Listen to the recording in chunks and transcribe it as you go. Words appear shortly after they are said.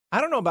I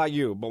don't know about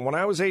you, but when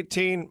I was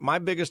 18, my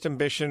biggest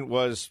ambition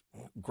was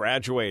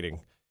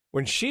graduating.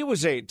 When she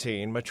was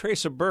 18,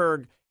 Matraca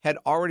Berg had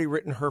already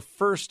written her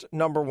first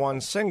number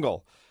one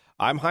single.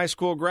 I'm high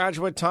school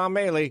graduate Tom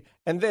Maley,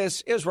 and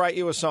this is Write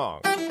You a Song.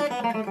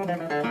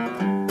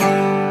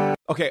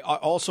 Okay, I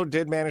also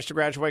did manage to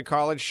graduate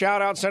college.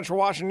 Shout out Central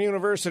Washington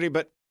University,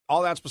 but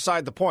all that's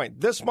beside the point.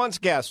 This month's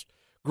guest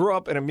grew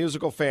up in a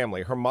musical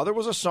family. Her mother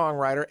was a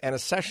songwriter and a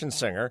session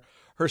singer.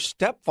 Her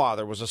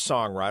stepfather was a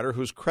songwriter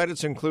whose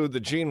credits include the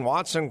Gene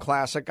Watson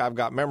classic, I've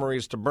Got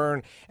Memories to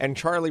Burn, and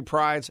Charlie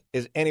Pride's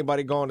Is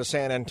Anybody Going to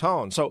San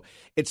Antone? So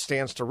it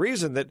stands to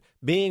reason that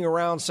being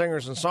around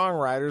singers and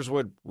songwriters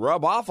would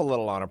rub off a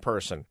little on a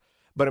person.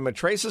 But in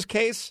Matraca's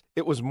case,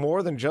 it was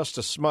more than just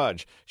a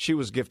smudge. She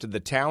was gifted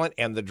the talent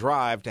and the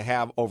drive to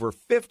have over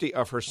 50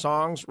 of her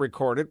songs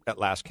recorded, at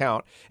last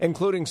count,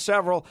 including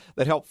several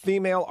that helped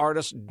female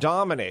artists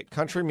dominate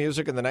country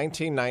music in the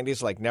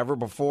 1990s like never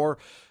before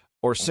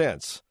or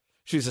since.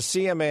 She's a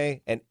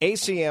CMA and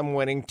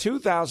ACM-winning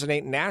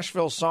 2008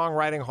 Nashville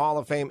Songwriting Hall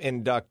of Fame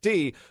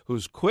inductee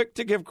who's quick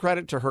to give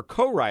credit to her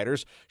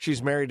co-writers.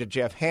 She's married to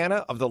Jeff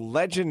Hanna of the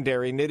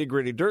legendary Nitty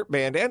Gritty Dirt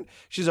Band, and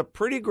she's a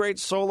pretty great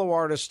solo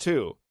artist,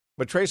 too.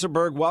 Matraca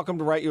Berg, welcome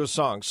to Write You a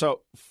Song.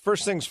 So,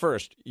 first things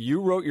first,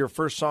 you wrote your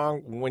first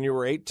song when you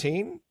were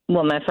 18?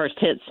 Well, my first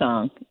hit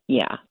song,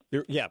 yeah.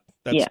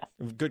 That's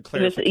good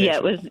clarification.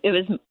 It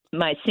was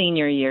my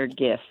senior year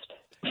gift.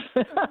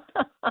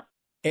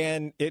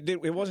 And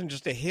it wasn't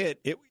just a hit;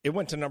 it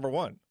went to number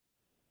one.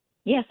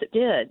 Yes, it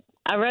did.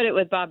 I wrote it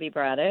with Bobby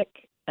Braddock,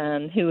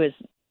 who is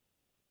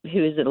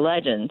a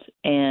legend.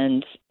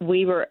 And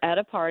we were at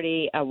a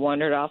party. I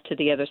wandered off to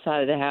the other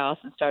side of the house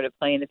and started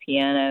playing the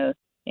piano.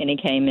 And he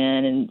came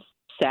in and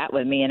sat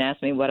with me and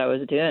asked me what I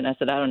was doing. I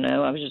said, I don't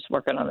know. I was just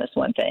working on this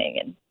one thing.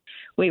 And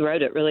we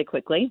wrote it really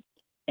quickly.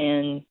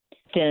 And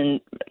then,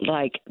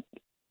 like,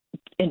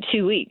 in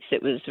 2 weeks,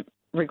 it was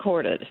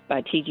recorded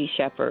by T.G.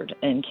 Shepherd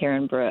and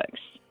Karen Brooks.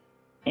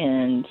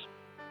 And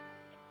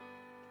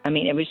I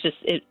mean, it was just,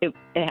 it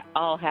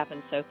all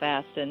happened so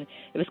fast, and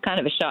it was kind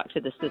of a shock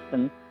to the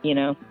system, you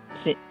know,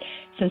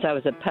 since I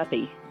was a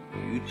puppy.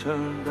 You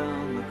turn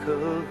down the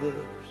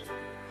covers,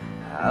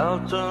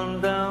 I'll turn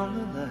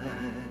down the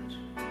lights.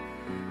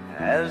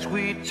 As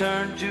we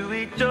turn to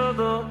each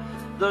other,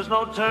 there's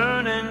no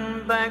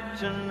turning back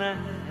tonight.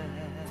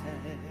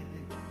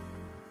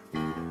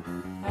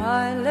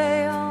 I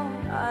lay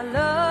on, I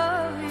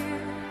love you,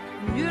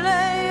 you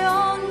lay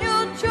on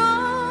your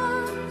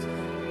charms,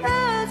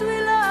 as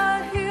we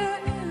lie here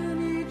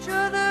in each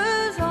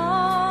other's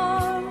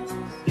arms,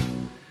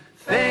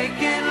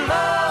 faking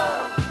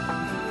love,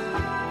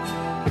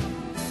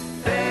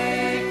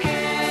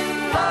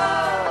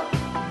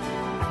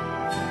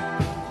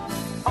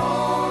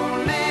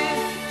 only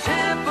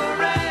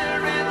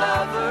temporary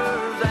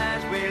lovers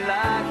as we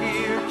lie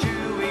here to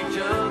each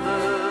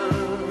other,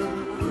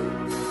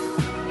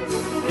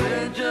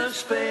 we're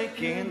just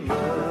faking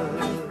love.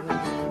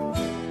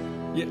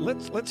 Yeah,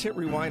 let's hit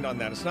rewind on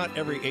that. It's not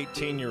every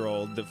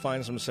 18-year-old that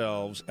finds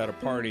themselves at a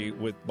party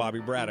with Bobby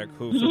Braddock,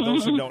 who, for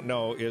those who don't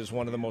know, is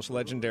one of the most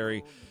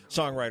legendary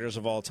songwriters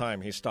of all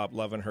time. He stopped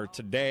loving her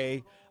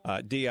today,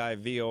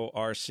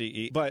 Divorce.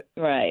 But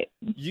right,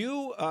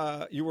 you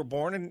were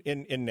born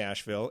in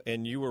Nashville,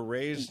 and you were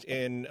raised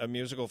in a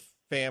musical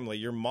family.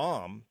 Your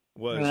mom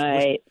was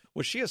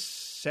she a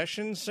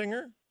session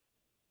singer?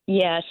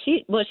 Yeah,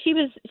 she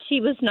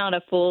was not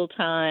a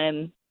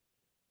full-time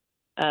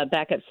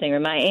backup singer.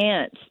 My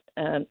aunt,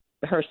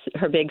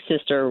 her big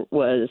sister,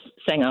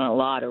 sang on a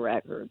lot of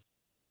records,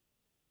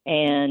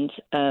 and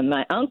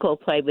my uncle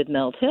played with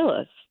Mel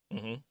Tillis,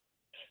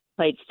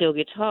 played steel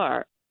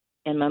guitar,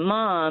 and my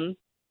mom,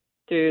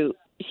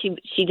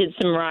 she did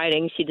some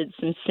writing, she did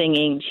some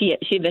singing. She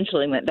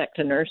eventually went back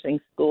to nursing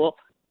school,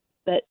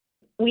 but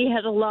we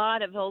had a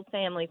lot of old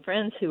family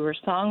friends who were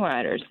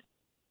songwriters,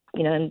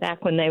 you know, and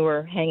back when they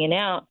were hanging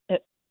out,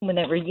 when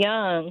they were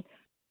young,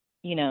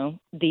 you know,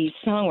 these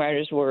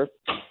songwriters were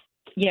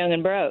young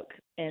and broke,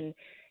 and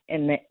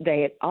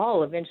they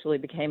all eventually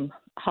became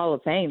Hall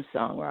of Fame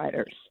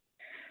songwriters.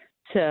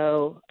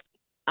 So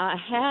I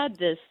had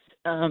this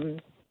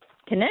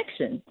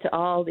connection to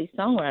all these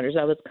songwriters.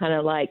 I was kind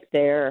of like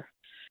their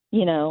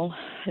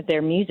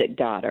music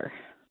daughter.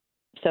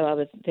 So I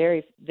was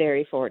very,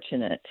 very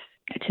fortunate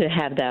to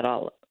have that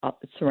all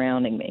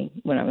surrounding me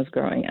when I was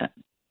growing up.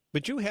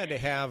 But you had to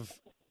have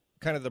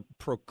kind of the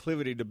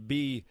proclivity to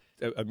be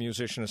a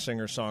musician, a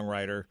singer,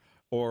 songwriter,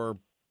 or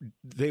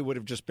they would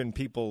have just been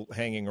people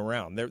hanging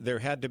around. There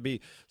had to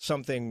be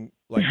something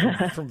like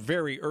from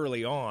very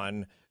early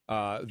on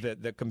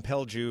that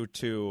compelled you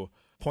to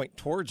point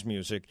towards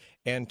music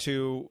and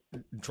to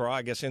draw,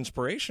 I guess,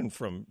 inspiration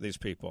from these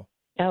people.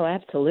 Oh,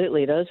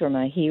 absolutely. Those were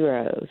my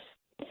heroes.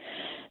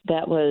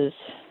 That was,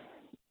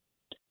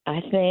 I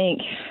think,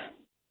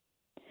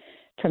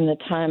 from the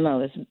time I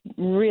was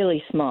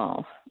really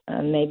small,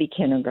 maybe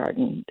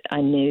kindergarten,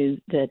 I knew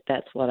that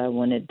that's what I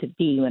wanted to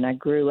be. When I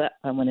grew up,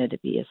 I wanted to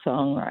be a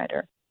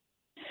songwriter.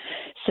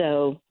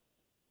 So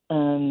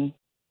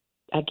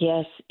I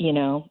guess, you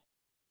know,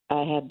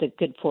 I had the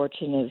good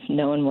fortune of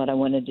knowing what I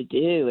wanted to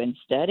do and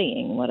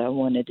studying what I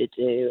wanted to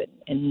do,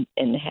 and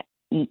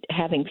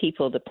having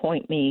people to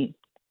point me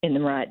in the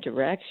right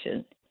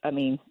direction. I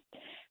mean,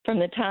 from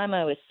the time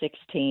I was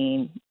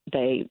 16,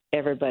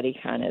 everybody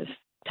kind of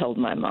told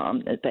my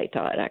mom that they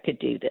thought I could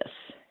do this.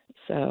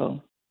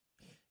 So,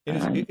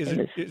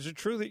 is it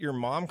true that your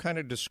mom kind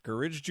of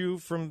discouraged you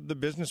from the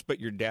business,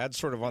 but your dad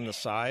sort of on the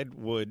side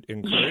would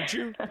encourage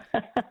you?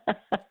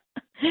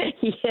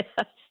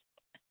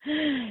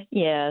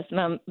 Yes,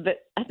 Mom.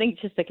 But I think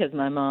just because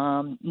my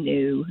mom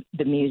knew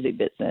the music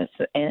business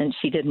and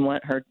she didn't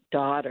want her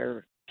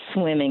daughter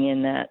swimming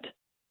in that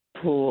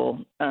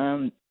pool,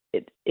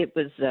 it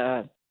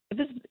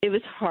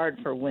was hard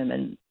for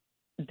women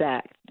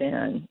back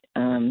then.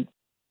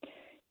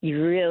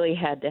 You really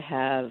had to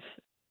have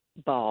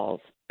balls.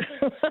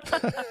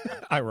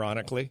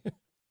 Ironically.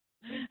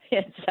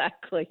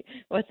 Exactly.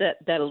 What's that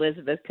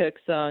Elizabeth Cook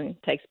song?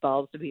 It takes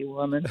balls to be a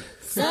woman.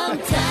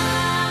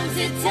 Sometimes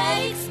it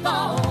takes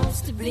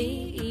balls to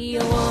be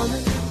a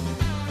woman.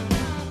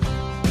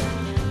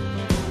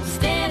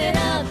 Standing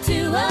up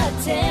to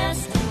a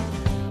test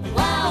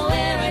while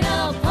wearing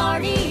a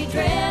party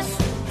dress.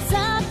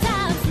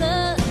 Sometimes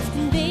looks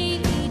can be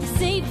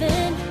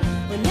deceiving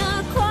when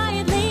you're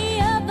quietly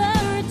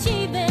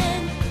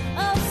overachieving.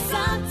 Oh,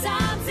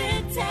 sometimes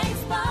it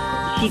takes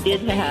balls. She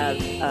did have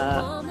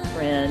a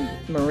friend,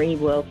 Marie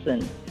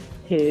Wilson,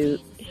 who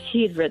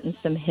she had written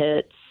some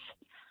hits,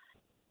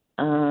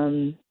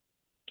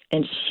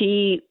 and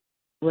she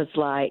was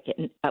like,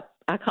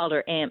 I called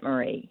her Aunt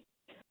Marie.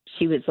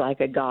 She was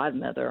like a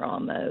godmother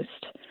almost.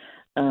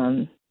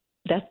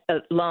 That's a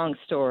long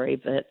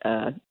story, but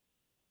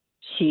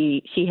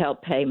she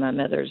helped pay my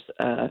mother's.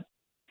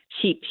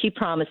 She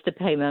promised to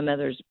pay my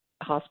mother's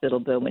hospital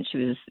bill when she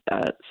was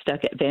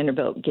stuck at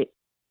Vanderbilt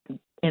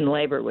in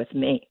labor with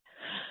me.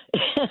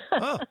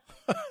 Oh,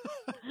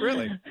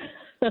 really?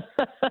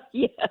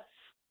 Yes.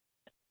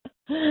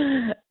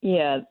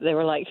 Yeah, they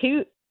were like,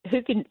 who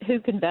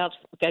can vouch?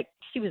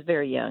 She was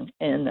very young,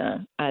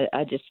 and I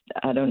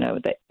don't know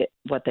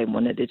what they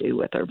wanted to do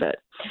with her, but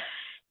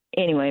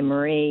anyway,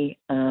 Marie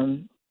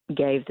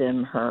gave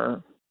them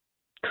her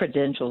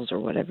credentials or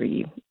whatever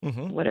you'd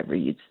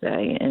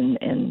say,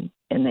 and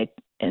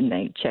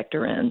they checked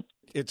her in.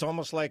 It's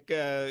almost like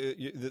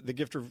the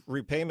gift of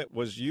repayment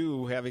was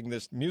you having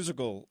this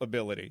musical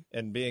ability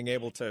and being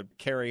able to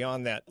carry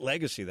on that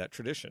legacy, that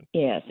tradition.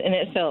 Yes, and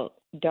it felt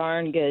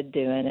darn good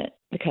doing it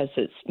because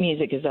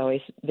music has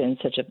always been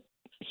such a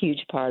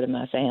huge part of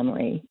my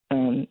family,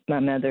 my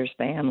mother's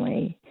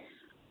family.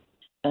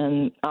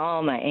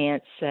 All my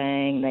aunts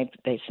sang.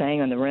 They sang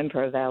on the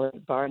Renfro Valley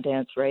Barn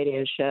Dance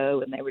radio show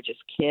when they were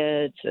just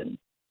kids,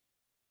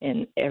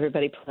 and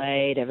everybody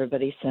played,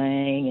 everybody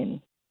sang,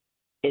 and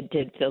it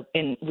did feel.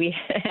 And we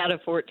had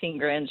 14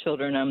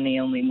 grandchildren. I'm the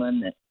only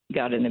one that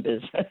got in the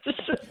business.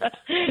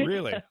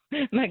 Really?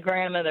 My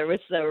grandmother was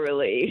so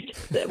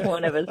relieved that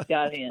one of us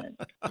got in.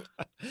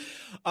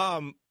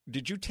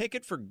 Did you take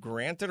it for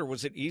granted, or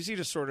was it easy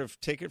to sort of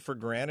take it for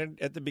granted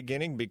at the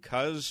beginning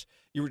because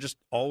you were just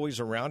always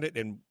around it,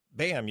 and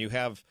bam, you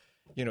have,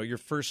 your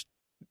first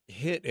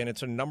hit, and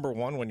it's a number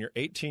one when you're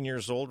 18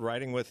 years old,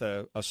 writing with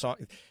a song.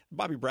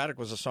 Bobby Braddock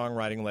was a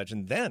songwriting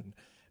legend then.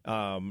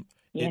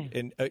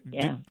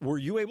 Were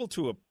you able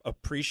to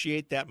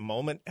appreciate that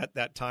moment at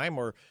that time,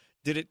 or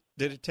did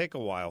it take a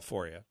while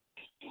for you?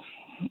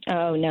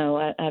 Oh no,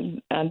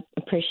 I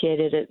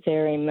appreciated it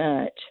very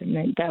much. I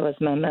mean, that was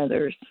my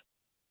mother's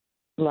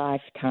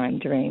lifetime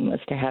dream, was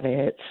to have a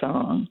hit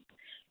song.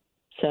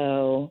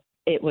 So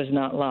it was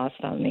not lost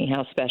on me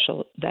how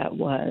special that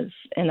was,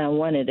 and I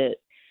wanted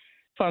it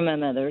for my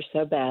mother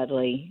so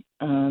badly.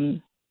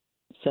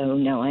 So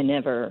no, I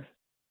never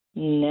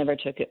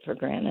took it for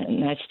granted,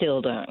 and I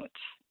still don't.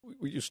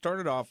 You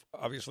started off,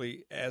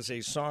 obviously, as a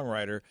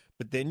songwriter,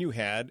 but then you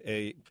had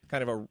a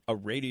kind of a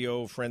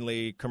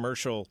radio-friendly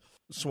commercial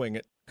swing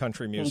at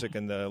country music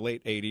in the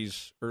late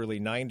 80s, early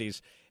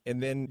 90s,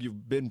 and then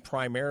you've been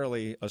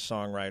primarily a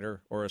songwriter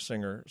or a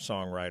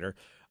singer-songwriter.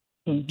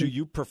 Mm-hmm. Do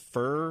you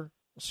prefer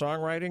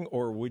songwriting,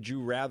 or would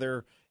you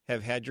rather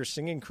have had your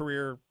singing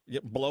career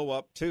blow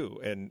up too?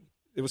 And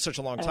it was such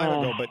a long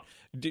time ago, but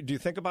do you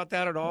think about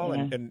that at all?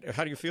 Yeah. And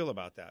how do you feel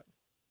about that?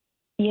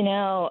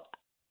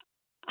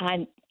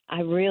 I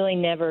really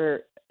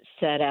never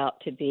set out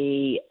to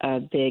be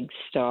a big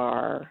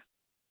star.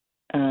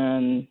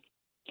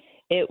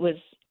 It was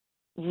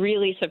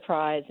really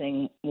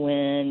surprising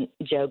when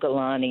Joe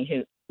Galante,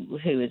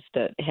 who is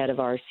the head of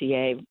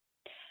RCA,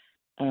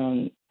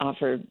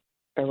 offered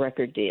a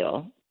record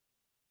deal.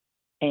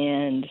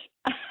 And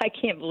I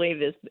can't believe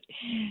this.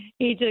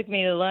 He took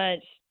me to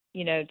lunch,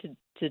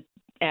 to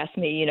ask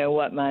me,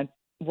 what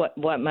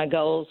my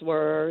goals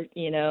were,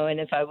 and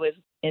if I was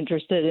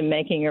interested in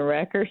making a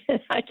record.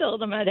 I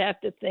told him I'd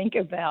have to think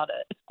about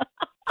it.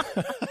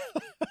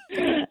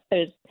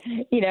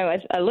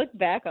 I look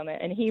back on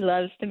it, and he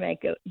loves to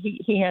make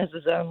he has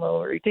his own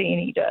little routine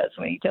he does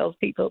when he tells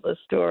people the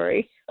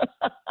story.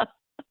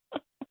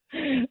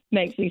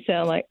 Makes me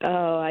sound like,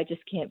 I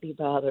just can't be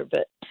bothered.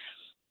 But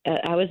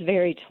I was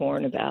very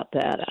torn about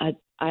that.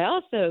 I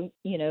also,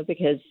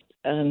 because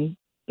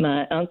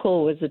my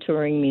uncle was a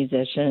touring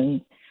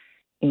musician,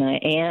 my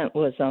aunt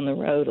was on the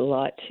road a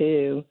lot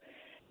too,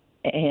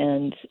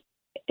 and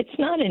it's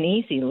not an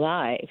easy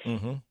life.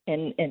 Mm-hmm.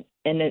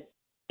 And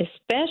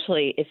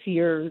especially if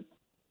you're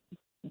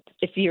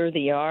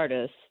the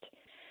artist.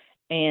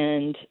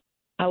 And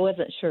I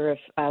wasn't sure if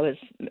I was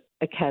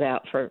a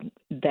cutout for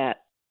that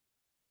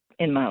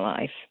in my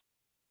life,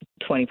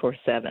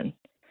 24/7.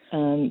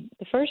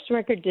 The first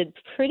record did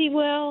pretty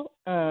well.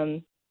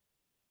 I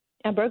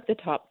broke the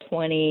top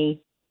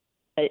 20.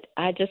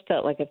 I just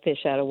felt like a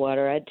fish out of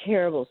water. I had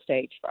terrible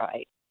stage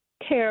fright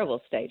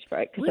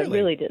because I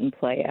really didn't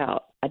play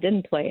out. I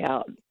didn't play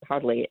out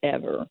hardly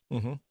ever.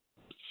 Mm-hmm.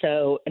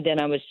 So then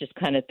I was just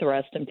kind of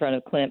thrust in front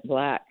of Clint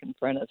Black in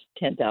front of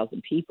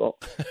 10,000 people.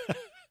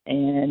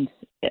 And,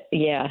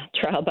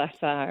 trial by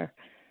fire.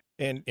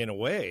 And in a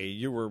way,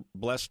 you were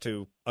blessed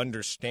to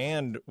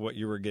understand what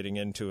you were getting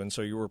into, and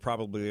so you were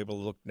probably able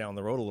to look down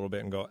the road a little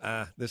bit and go,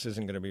 this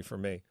isn't going to be for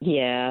me.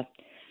 Yeah.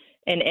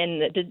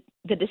 And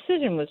the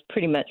decision was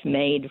pretty much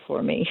made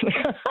for me.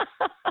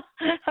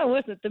 I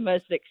wasn't the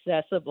most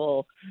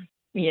accessible,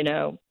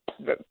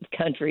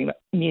 country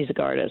music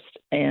artist,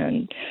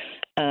 and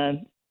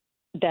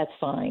that's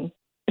fine.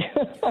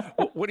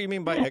 What do you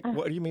mean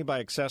by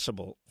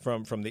accessible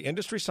from the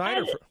industry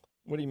side,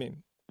 what do you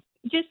mean?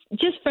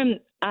 Just from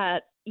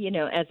as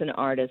an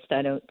artist,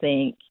 I don't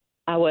think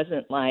I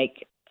wasn't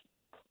like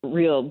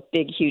real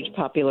big, huge,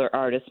 popular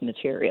artist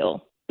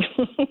material.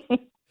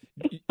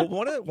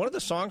 One of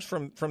the songs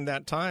from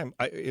that time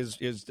is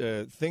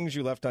Things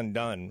You Left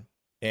Undone,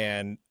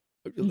 and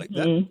like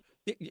that.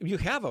 You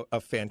have a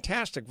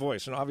fantastic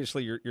voice, and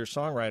obviously your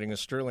songwriting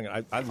is sterling.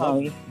 I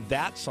love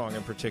that song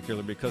in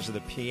particular because of the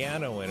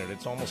piano in it.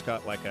 It's almost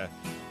got like you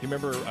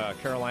remember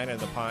Carolina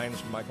and the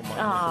Pines, Michael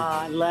Martin? Oh,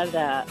 I love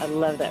that. I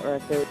love that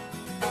record.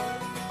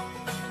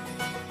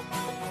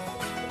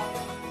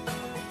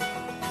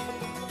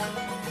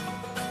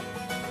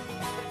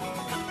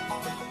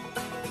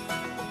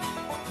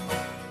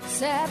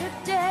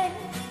 Saturday,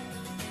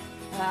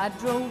 I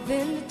drove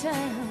into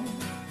town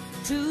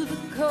to the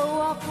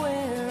co-op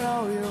where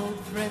all your old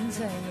friends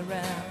hang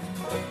around.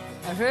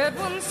 I heard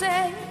one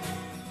say,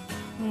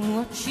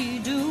 "What you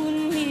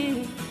doing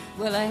here?"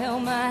 Well, I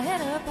held my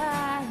head up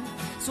high,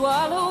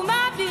 swallow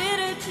my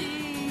bitter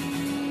tears.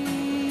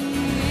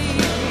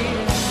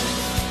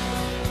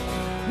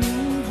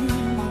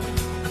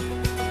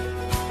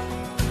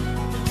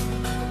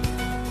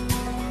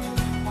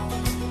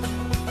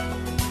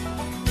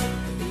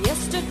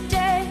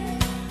 Yesterday,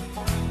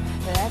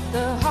 at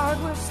the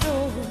hardware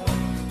store,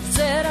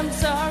 said, "I'm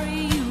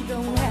sorry, you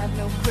don't have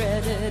no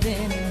credit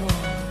anymore."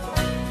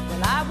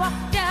 Well, I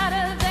walked out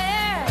of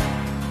there,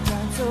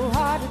 trying so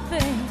hard to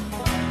think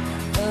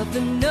of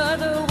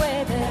another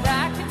way that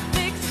I could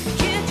fix the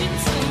kitchen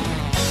sink.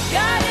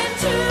 Got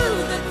into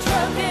the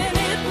truck and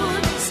it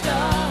wouldn't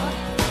start.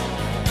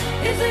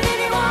 Is it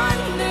any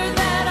wonder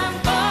that I'm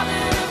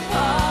falling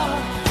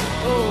apart?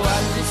 Oh,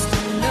 I'm just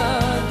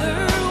another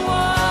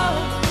one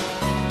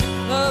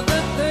of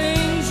the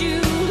things you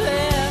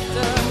left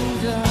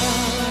undone.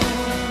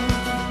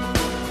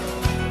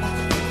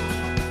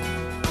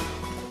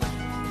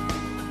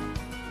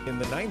 In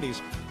the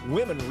 90s,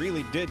 women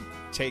really did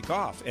take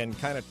off and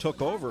kind of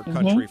took over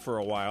country for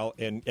a while,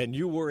 and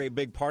you were a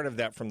big part of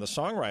that from the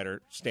songwriter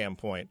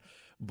standpoint.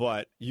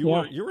 But you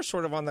were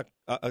sort of on the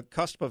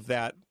cusp of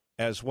that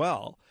as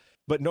well.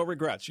 But no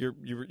regrets.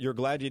 You're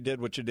glad you did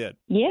what you did.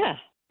 Yeah.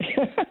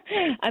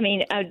 I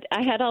mean,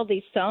 I had all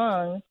these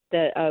songs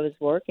that I was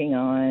working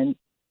on,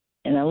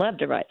 and I love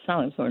to write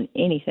songs more than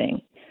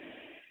anything.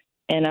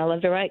 And I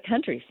love to write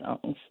country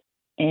songs.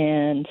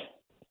 And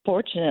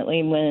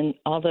fortunately, when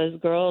all those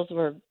girls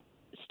were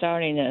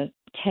starting to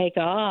take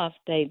off,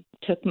 they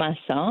took my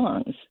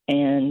songs,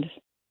 and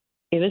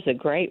it was a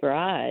great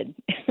ride.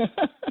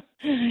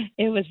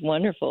 It was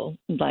wonderful.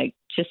 Like,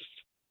 just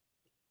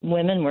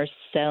women were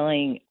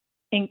selling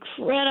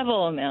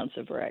incredible amounts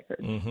of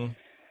records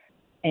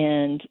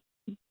and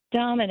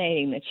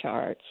dominating the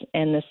charts,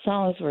 and the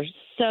songs were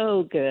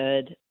so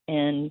good.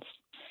 And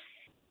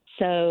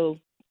so,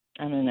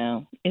 I don't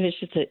know.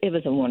 It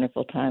was a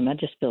wonderful time. I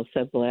just feel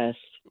so blessed.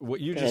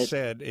 What you just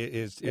said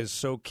is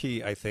so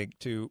key, I think,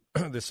 to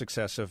the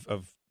success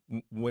of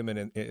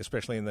women,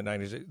 especially in the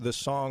 90s. The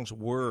songs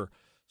were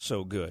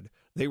so good.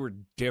 They were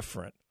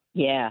different.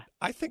 Yeah.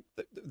 I think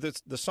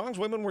the songs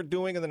women were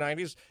doing in the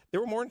 90s, they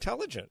were more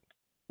intelligent.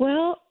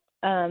 Well,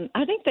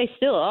 I think they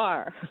still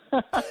are.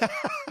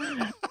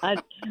 I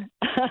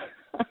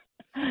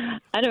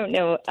don't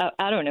know.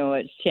 I don't know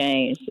what's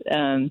changed.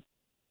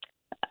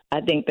 I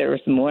think there are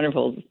some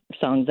wonderful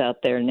songs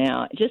out there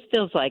now. It just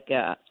feels like,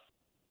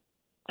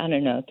 I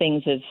don't know,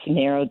 things have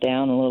narrowed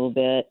down a little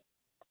bit.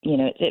 You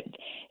know,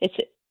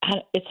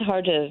 it's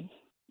hard to,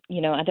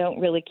 I don't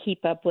really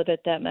keep up with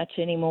it that much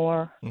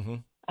anymore.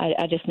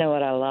 I just know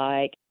what I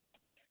like.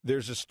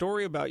 There's a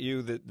story about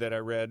you that I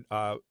read.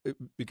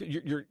 Because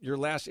your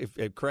last,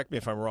 correct me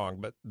if I'm wrong,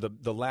 but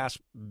the last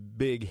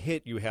big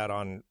hit you had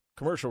on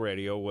commercial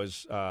radio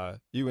was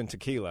 "You and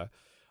Tequila."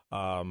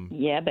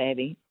 Yeah,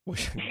 baby.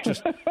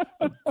 Just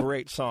a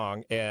great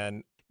song.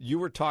 And you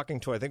were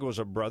talking to, I think it was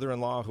a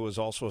brother-in-law who was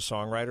also a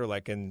songwriter,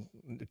 like in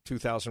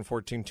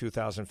 2014,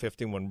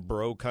 2015, when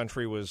Bro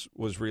Country was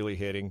really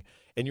hitting.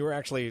 And you were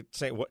actually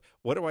saying,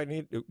 what do I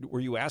need?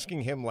 Were you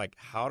asking him, like,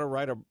 how to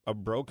write a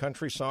Bro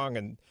Country song?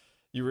 And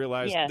you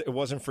realized it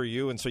wasn't for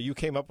you. And so you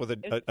came up with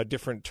a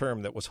different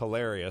term that was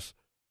hilarious.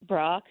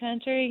 Bra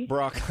Country?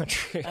 Bra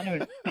Country. I don't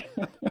know.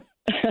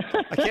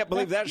 I can't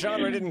believe that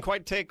genre didn't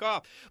quite take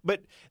off.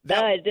 But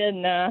no, it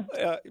didn't.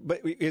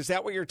 But is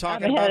that what you're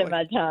talking I'm about? ahead of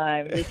my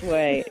time. This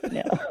way,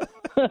 no.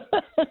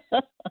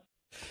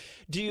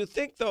 Do you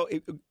think, though,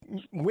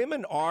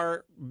 women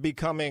are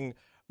becoming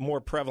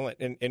more prevalent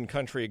in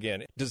country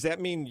again? Does that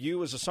mean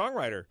you as a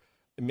songwriter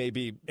may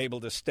be able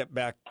to step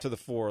back to the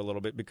fore a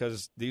little bit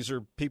because these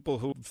are people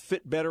who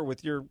fit better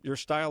with your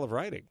style of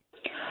writing?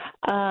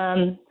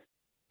 I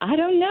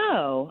don't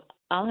know.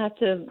 I'll have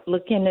to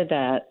look into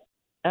that.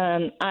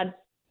 I'm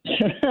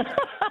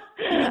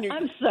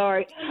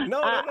sorry.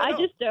 No. I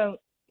just don't.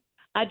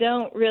 I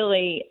don't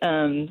really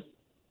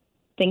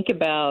think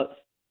about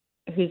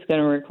who's going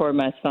to record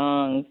my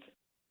songs.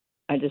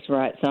 I just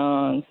write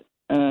songs.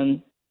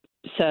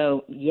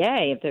 So,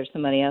 yay, if there's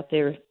somebody out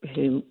there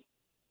who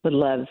would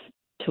love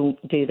to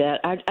do that.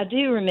 I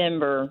do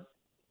remember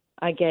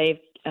I gave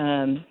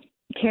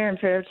Karen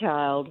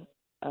Fairchild.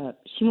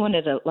 She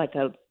wanted a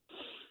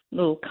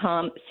little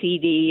comp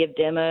CD of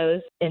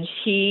demos, and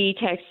she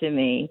texted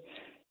me.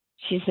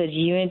 She said,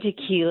 "You and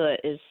Tequila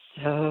is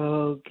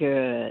so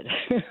good,"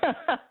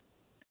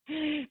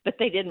 but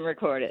they didn't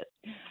record it.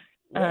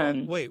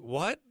 Wait,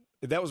 what?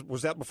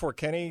 Was that before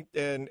Kenny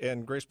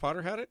and Grace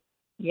Potter had it?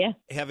 Yeah.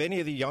 Have any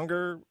of the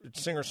younger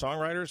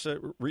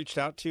singer-songwriters reached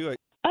out to you?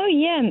 Oh,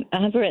 yeah.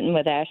 I've written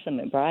with Ashley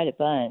McBryde a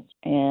bunch,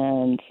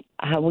 and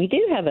we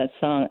do have a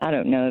song. I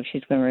don't know if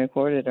she's going to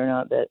record it or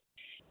not, but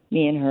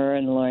me and her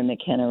and Laurie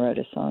McKenna wrote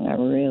a song I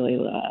really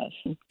love.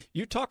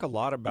 You talk a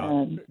lot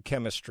about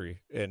chemistry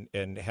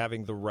and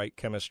having the right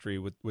chemistry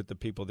with the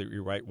people that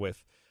you write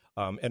with.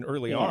 And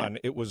early on,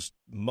 it was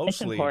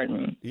mostly, it's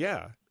important.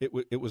 Yeah,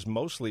 it was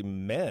mostly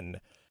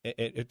men.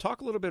 And talk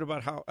a little bit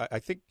about how I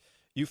think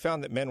you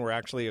found that men were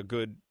actually a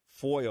good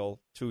foil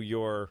to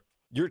your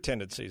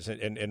tendencies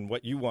and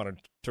what you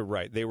wanted to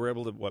write. They were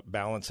able to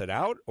balance it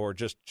out or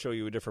just show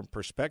you a different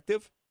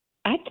perspective?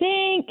 I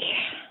think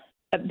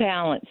a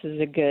balance is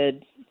a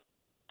good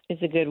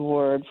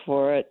word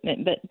for it,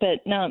 but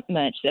not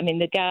much. I mean,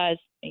 the guys,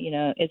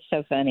 it's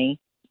so funny.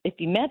 If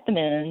you met the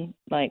men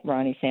like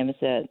Ronnie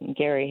Samoset and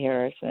Gary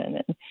Harrison,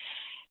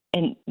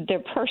 and their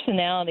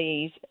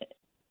personalities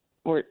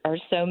are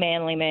so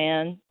manly,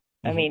 man.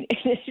 Mm-hmm. I mean,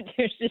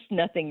 there's just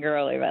nothing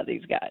girly about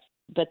these guys,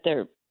 but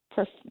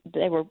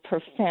they were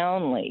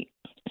profoundly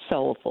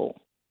soulful,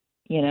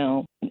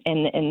 and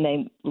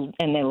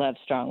they love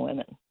strong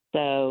women.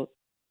 So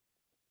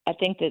I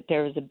think that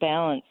there was a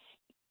balance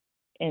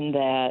in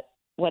that.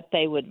 What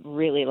they would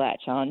really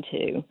latch on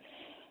to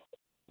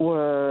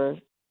were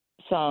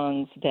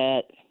songs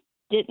that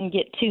didn't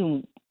get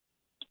too,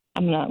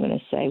 I'm not going to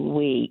say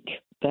weak,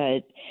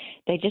 but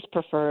they just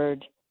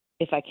preferred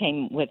if I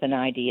came with an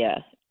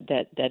idea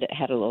that it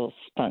had a little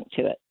spunk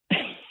to it.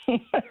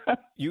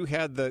 You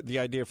had the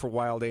idea for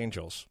Wild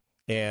Angels,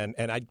 and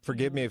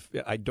forgive me if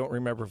I don't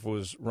remember if it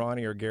was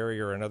Ronnie or Gary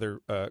or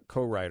another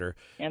co-writer.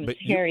 But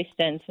Gary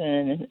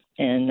Stenson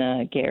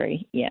and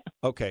Gary, yeah.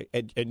 Okay,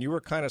 and you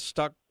were kind of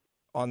stuck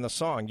on the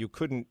song. You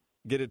couldn't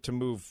get it to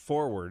move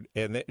forward.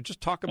 And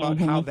just talk about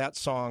how that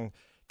song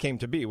came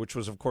to be, which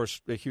was, of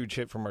course, a huge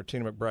hit from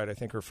Martina McBride, I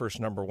think her first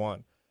number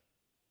one.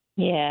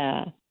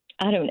 Yeah.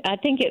 I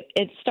think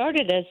it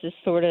started as this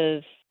sort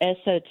of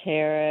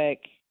esoteric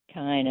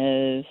kind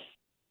of,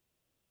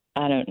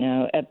 I don't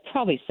know, a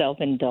probably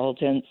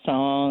self-indulgent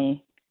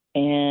song.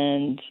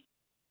 And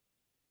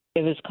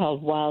it was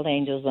called Wild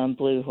Angels on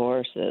Blue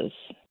Horses.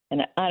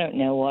 And I don't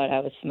know what I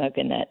was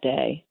smoking that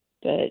day,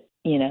 but,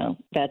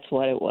 that's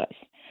what it was.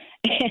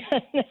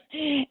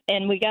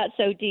 And we got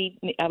so deep.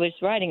 I was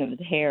writing it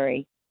with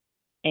Harry,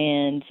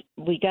 and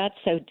we got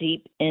so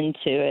deep into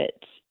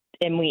it,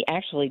 and we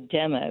actually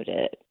demoed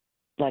it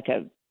like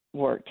a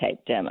work tape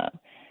demo.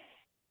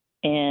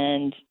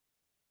 And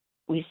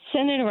we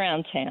sent it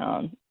around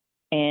town,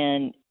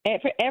 and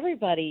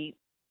everybody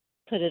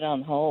put it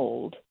on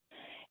hold.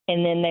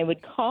 And then they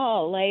would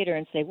call later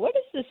and say, "What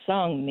does this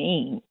song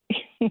mean?"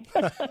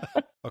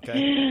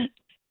 Okay.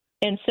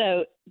 And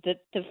so the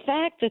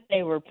fact that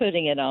they were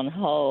putting it on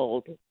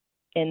hold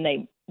and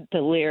the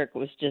lyric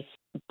was just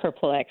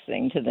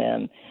perplexing to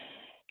them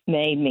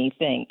made me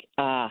think,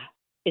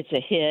 it's a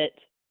hit,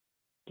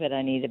 but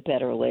I need a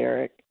better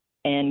lyric.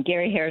 And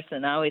Gary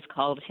Harrison, I always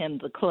called him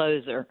the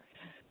closer.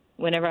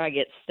 Whenever I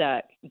get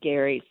stuck,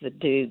 Gary's the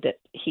dude that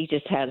he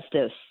just has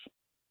this,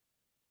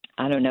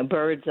 I don't know,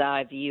 bird's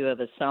eye view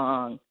of a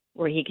song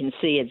where he can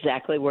see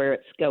exactly where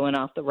it's going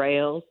off the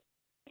rails.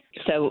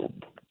 So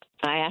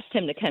I asked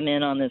him to come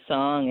in on this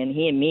song, and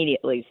he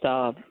immediately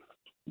saw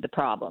the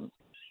problem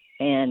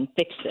and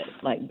fixed it,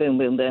 like boom,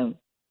 boom, boom.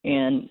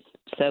 And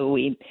so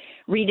we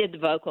redid the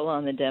vocal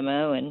on the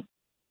demo, and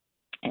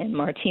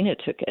Martina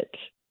took it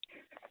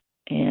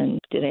and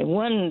did a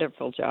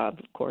wonderful job.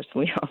 Of course,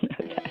 we all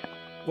know that.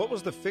 What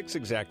was the fix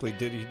exactly?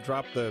 Did he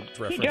drop the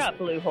reference? He dropped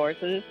Blue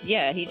Horses.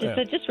 Yeah, he just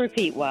said, just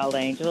repeat Wild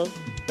Angels.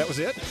 That was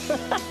it?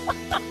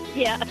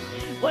 Yeah.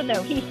 Well,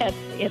 no, he had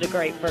a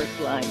great first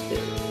line,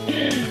 too.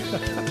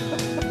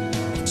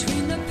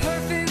 Between the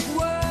perfect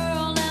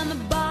world and the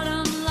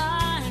bottom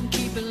line,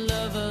 keeping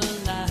love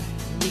alive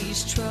in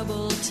these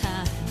troubled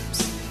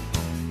times.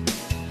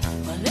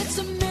 Well, it's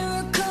a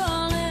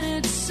miracle in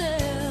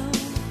itself,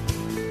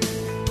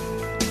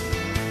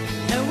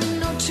 and we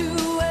know too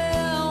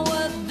well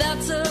what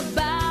that's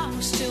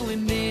about. Still, we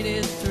made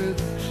it through.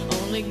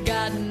 Only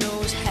God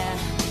knows how.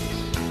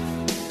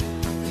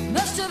 We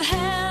must have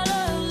had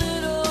a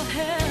little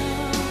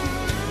help.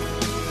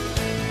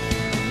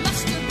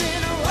 Must have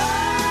been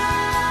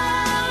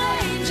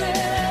wild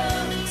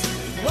angels,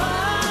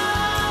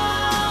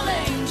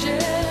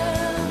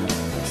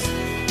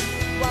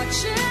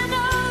 watching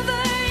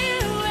over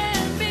you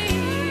and me.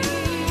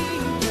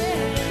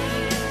 Yeah.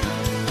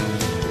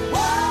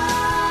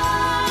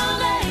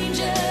 Wild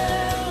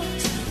angels,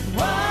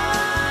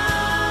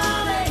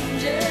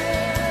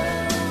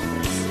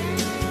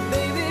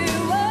 baby,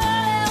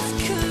 what else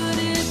could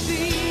it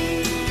be?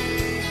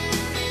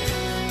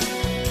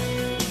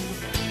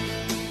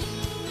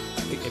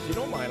 If you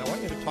don't mind, I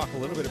want you to talk a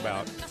little bit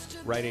about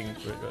writing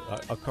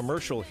a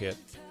commercial hit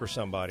for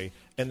somebody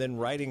and then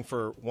writing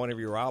for one of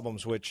your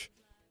albums, which,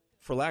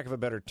 for lack of a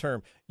better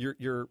term,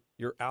 your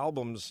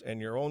albums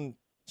and your own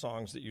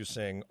songs that you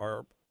sing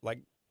are like,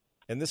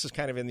 and this is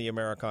kind of in the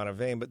Americana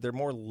vein, but they're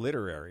more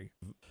literary.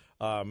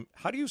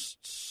 How do you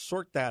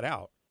sort that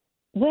out?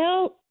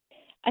 Well,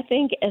 I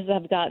think as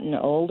I've gotten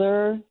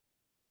older,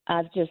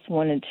 I've just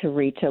wanted to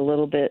reach a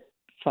little bit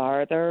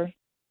farther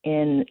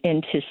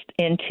into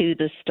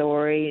the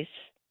stories,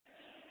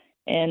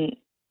 and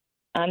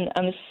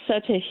I'm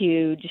such a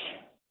huge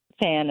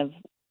fan of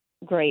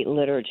great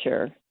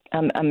literature.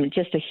 I'm a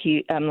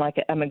groupie.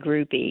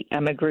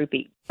 I'm a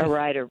groupie, a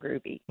writer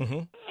groupie,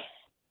 Mm-hmm.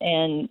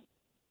 and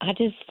I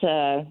just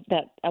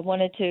that I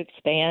wanted to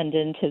expand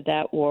into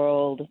that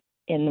world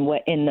in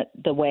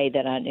the way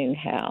that I knew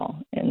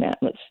how, and that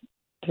was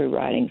through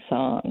writing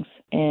songs.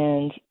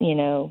 And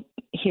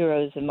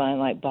heroes of mine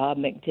like Bob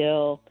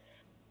McDill,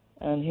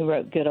 who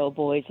wrote "Good Old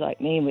Boys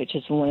Like Me," which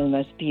is one of the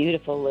most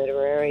beautiful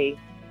literary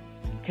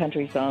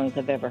country songs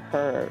I've ever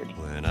heard.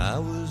 When I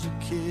was a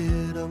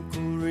kid,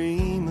 Uncle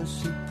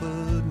Remus, he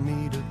put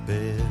me to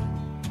bed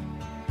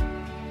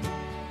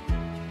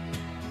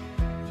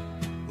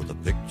with a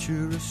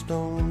picture of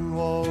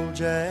Stonewall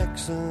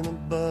Jackson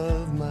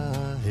above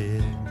my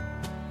head.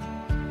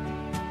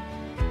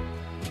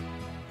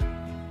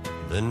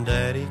 Then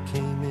Daddy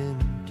came in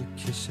to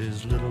kiss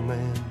his little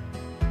man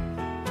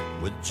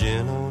with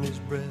gin on his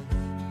breath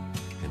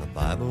and a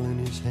Bible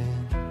in his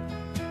hand.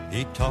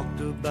 He talked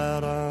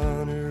about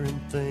honor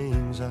and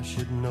things I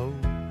should know.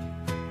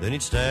 Then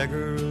he'd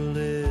stagger a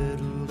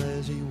little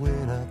as he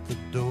went out the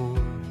door.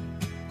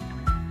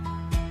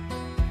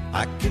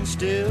 I can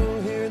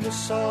still hear the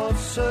soft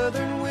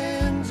southern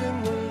winds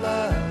in the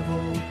live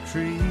oak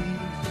trees.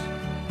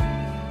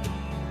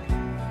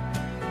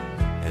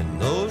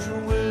 And those are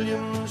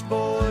Williams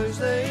boys,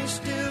 they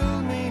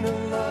still mean a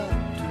lot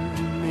to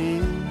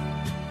me.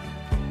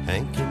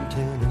 Hank in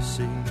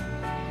Tennessee,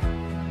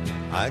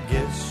 I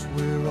guess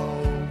we're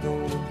all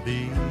gonna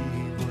be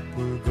what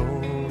we're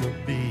gonna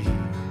be.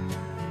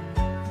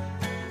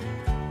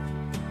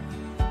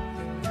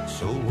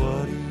 So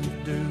what do you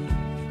do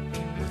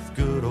with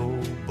good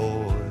old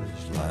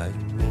boys like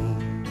me?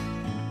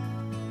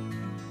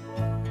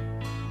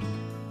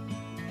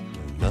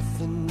 When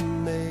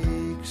nothing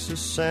makes a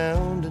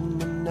sound in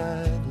the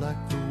night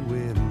like the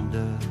wind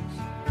does,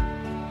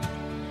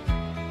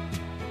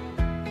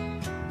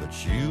 but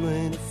you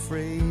ain't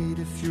afraid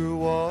if you're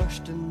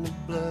washed in the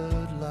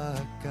blood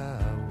like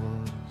I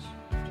was.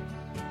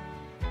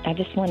 I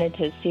just wanted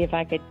to see if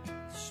I could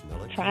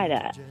try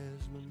that,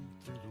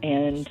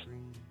 and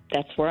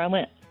that's where I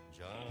went.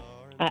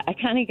 I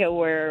kind of go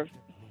where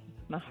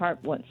my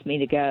heart wants me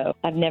to go.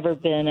 I've never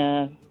been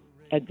a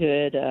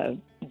good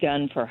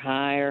gun for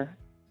hire,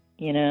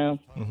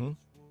 Mm-hmm.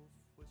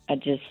 I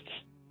just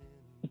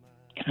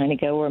kind of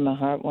go where my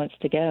heart wants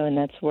to go, and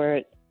that's where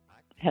it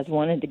has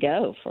wanted to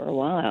go for a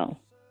while.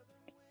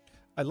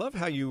 I love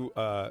how you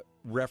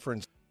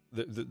reference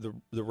the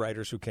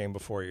writers who came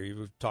before you.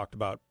 You've talked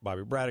about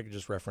Bobby Braddock, you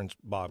just referenced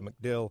Bob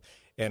McDill,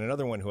 and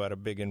another one who had a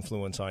big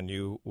influence on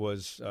you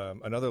was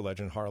another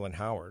legend, Harlan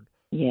Howard.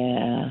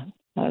 Yeah.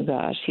 Oh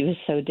gosh, he was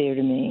so dear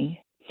to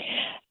me.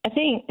 I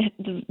think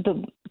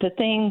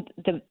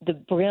the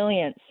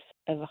brilliance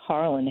of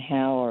Harlan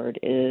Howard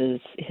is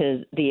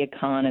the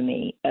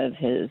economy of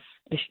his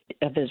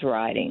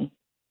writing.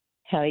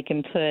 How he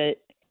can put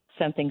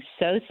something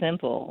so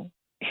simple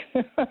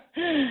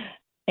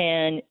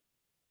and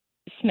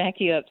smack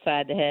you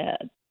upside the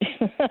head.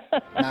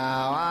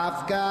 Now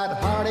I've got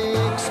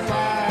heartaches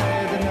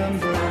by the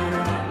number,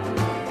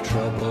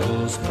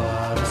 troubles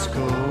by the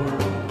score.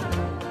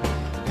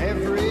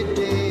 Every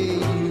day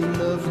you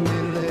love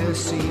me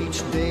less,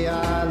 each day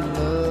I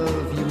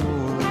love you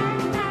more.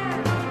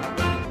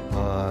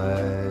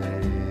 I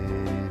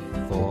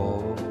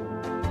fall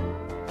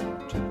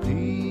to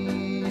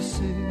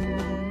pieces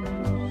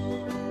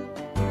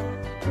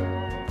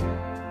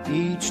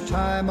each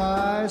time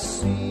I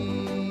see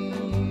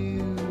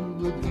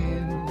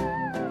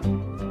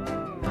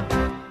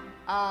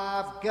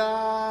I've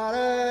got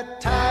a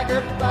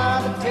tiger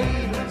by the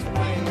tail, it's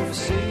plain to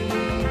see.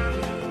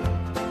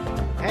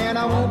 And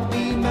I won't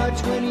be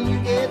much when you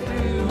get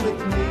through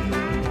with me.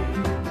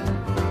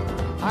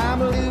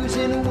 I'm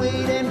losing weight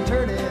and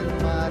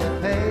turning mighty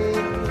pale,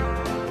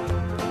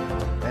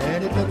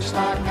 and it looks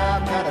like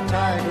I've got a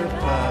tiger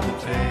by the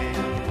tail.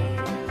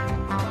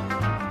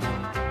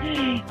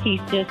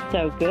 He's just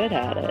so good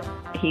at it.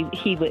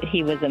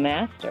 He was a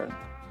master.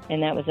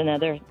 And that was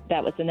another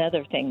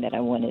thing that I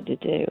wanted to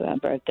do. I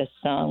wrote this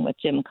song with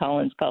Jim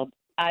Collins called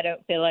 "I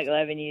Don't Feel Like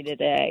Loving You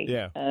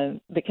Today,"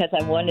 because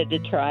I wanted to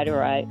try to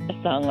write a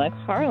song like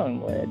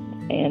Harlan would,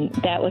 and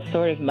that was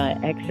sort of my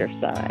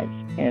exercise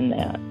in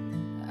that.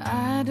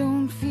 I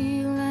don't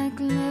feel like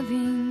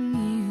loving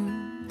you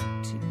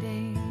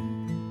today,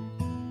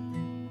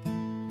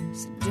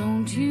 so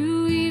don't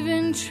you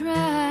even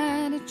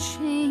try to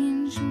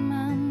change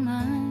my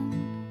mind.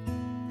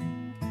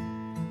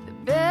 The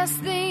best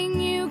thing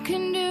you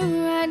can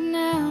do right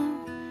now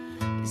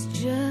is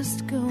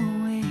just go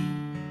away,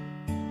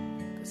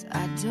 'cause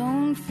I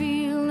don't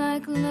feel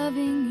like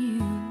loving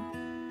you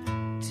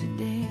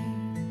today.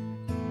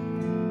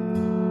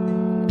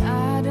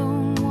 I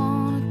don't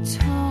want to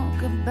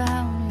talk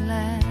about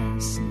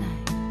last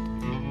night.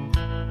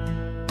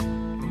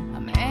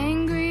 I'm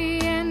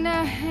angry and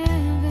I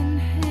haven't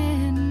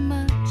had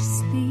much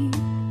sleep.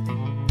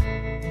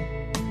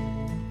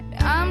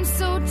 I'm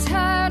so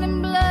tired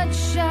and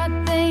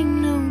bloodshot, they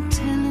ain't no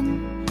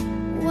telling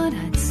what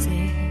I'd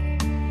say,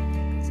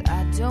 'cause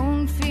I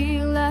don't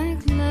feel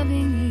like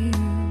loving you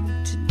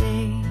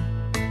today.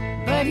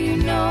 But you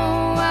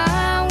know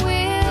I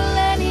will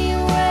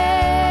anyway,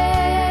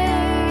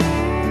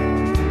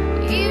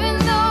 even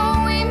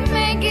though we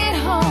make it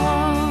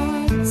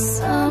hard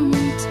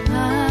sometimes.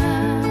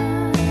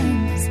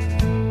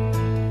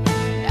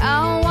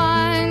 I'll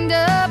wind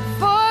up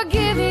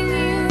forgiving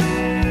you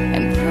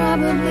and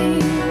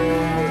probably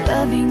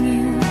loving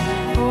you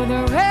for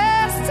the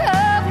rest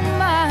of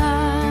my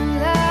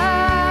life.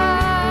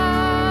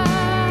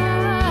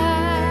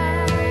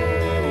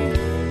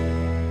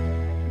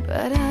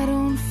 But I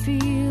don't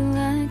feel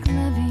like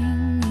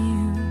loving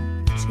you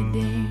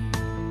today.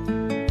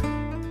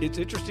 It's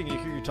interesting to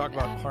hear you talk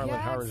about Harlan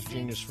Howard's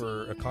genius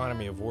for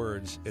economy of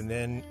words, and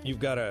then you've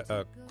got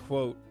a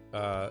quote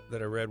that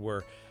I read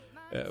where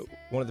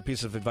one of the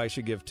pieces of advice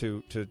you give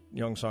to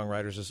young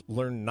songwriters is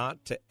learn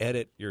not to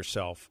edit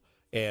yourself.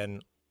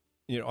 And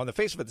on the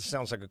face of it, this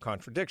sounds like a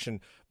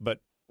contradiction, but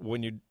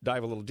when you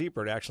dive a little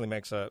deeper, it actually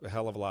makes a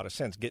hell of a lot of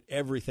sense. Get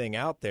everything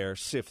out there,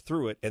 sift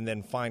through it, and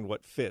then find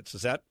what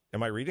fits.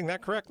 Am I reading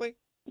that correctly?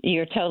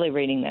 You're totally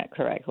reading that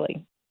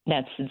correctly.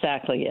 That's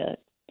exactly it.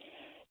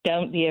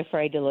 Don't be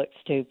afraid to look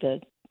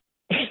stupid.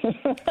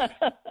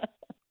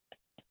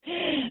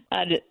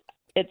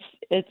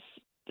 It's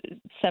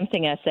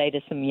something I say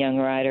to some young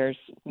writers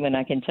when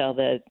I can tell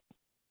that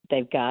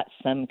they've got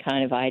some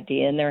kind of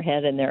idea in their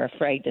head and they're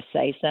afraid to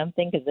say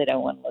something because they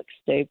don't want to look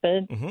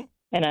stupid. Mm-hmm.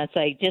 And I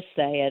say, just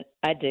say it.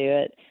 I do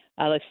it.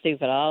 I look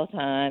stupid all the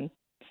time.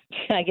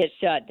 I get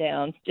shot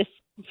down. Just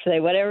say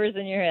whatever's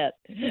in your head.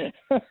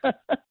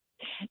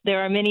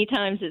 There are many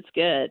times it's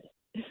good.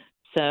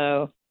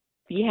 So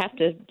you have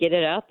to get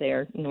it out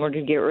there in order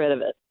to get rid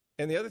of it.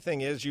 And the other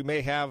thing is you may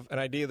have an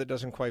idea that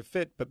doesn't quite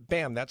fit, but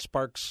bam, that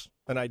sparks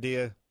an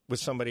idea with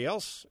somebody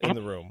else in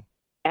the room.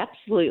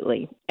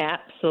 Absolutely.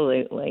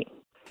 Absolutely.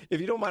 If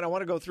you don't mind, I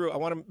want to go through,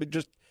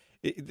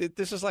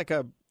 this is like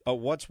a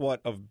what's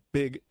what of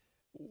big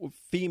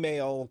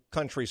female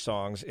country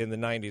songs in the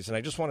 90s, and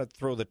I just want to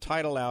throw the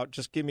title out.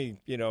 Just give me,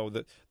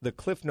 the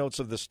cliff notes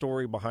of the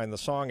story behind the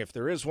song, if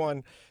there is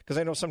one, because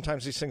I know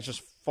sometimes these things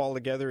just fall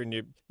together, and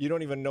you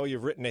don't even know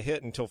you've written a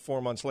hit until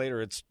 4 months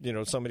later. It's,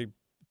 somebody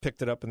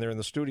picked it up and they're in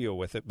the studio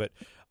with it. But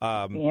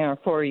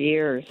 4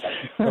 years.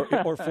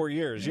 or 4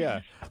 years,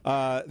 yeah.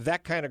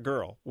 That Kind of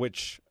Girl,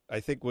 which I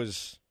think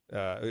was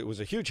it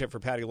was a huge hit for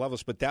Patti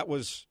Loveless, but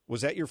was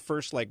that your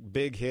first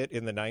big hit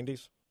in the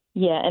 90s?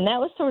 Yeah, and that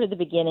was sort of the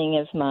beginning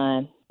of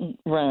my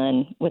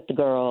run with the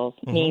girls.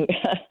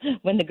 Mm-hmm.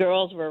 When the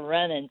girls were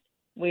running,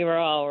 we were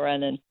all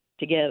running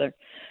together.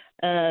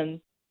 I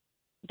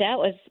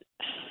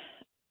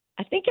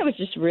think I was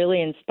just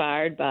really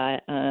inspired by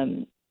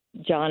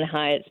John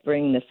Hyatt's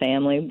Bring the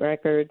Family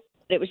record.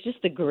 It was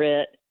just the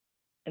grit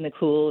and the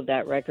cool of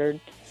that record,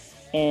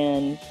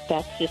 and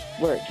that's just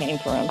where it came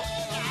from.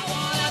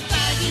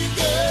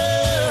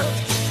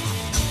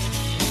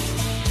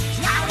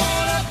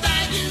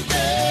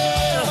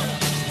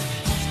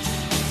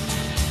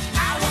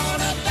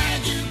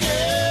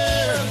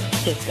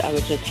 I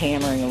was just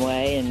hammering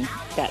away, and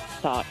that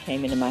thought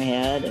came into my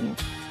head, and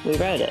we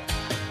wrote it.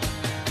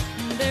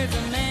 There's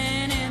a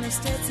man in a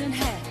Stetson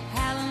hat,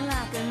 howling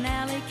like an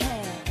alley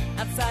cat,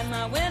 outside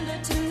my window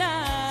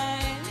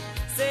tonight,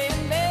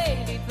 saying,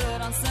 baby, put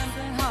on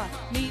something hot,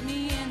 meet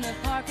me in the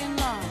parking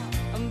lot,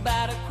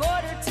 about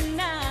 8:45.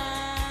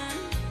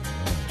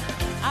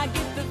 I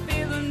get the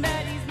feeling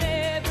that he's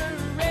never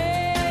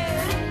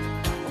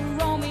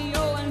read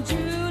Romeo and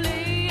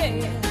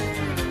Juliet.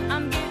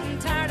 I'm getting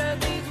tired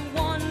of these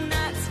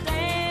one-night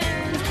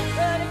stands,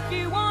 but if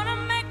you want to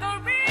make a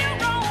real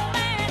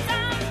romance,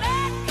 I'm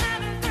that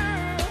kind of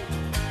girl.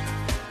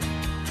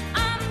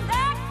 I'm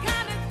that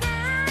kind of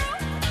girl.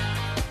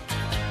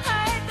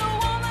 I ain't the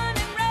woman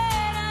in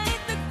red, I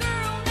ain't the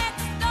girl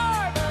next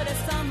door, but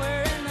it's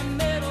somewhere in the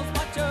middle's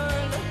what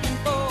you're looking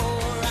for.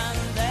 I'm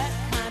that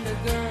kind of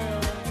girl.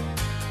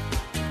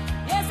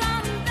 Yes,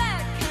 I'm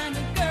that kind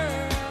of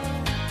girl.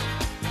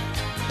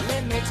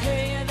 Let me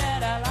tell you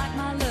that I like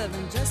my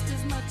loving just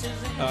as much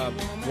as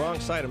anyone. Wrong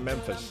Side of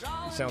Memphis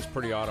sounds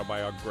pretty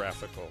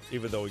autobiographical,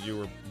 even though you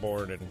were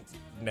born in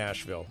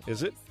Nashville.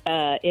 Is it?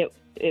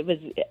 It was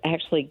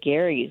actually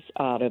Gary's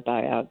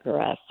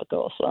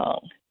autobiographical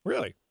song.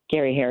 Really?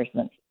 Gary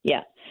Harrison.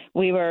 Yeah,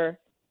 we had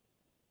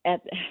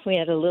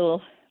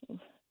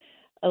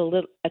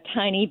a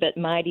tiny but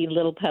mighty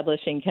little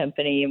publishing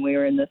company, and we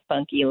were in this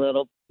funky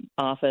little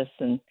office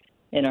and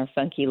in our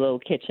funky little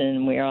kitchen,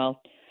 and we were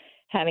all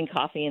having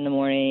coffee in the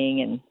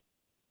morning,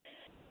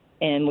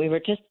 and we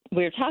were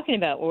talking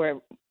about where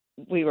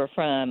we were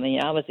from. I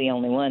mean, I was the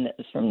only one that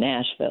was from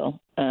Nashville,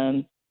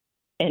 and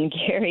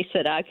Gary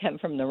said I come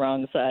from the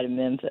wrong side of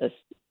Memphis.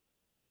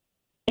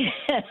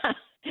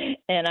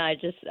 And I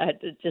just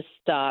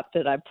stopped,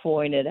 and I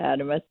pointed at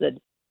him. I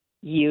said,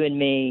 you and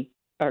me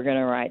are going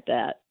to write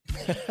that.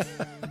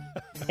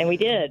 And we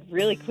did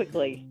really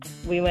quickly.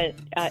 We went,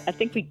 I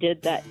think we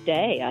did that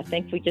day. I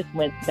think we just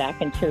went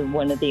back into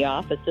one of the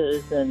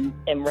offices and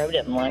wrote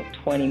it in like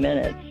 20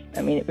 minutes.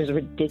 I mean, it was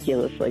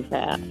ridiculously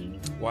fast.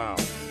 Wow.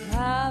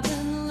 I've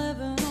been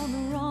living on the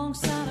wrong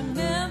side of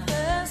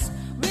Memphis,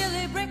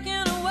 really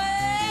breaking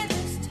away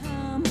this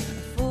time. A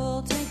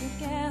full tank of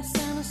gas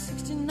and a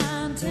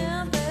 69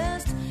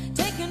 Tempest,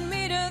 taking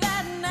me to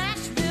that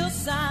Nashville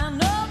sign.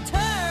 No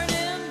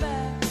turning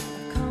back,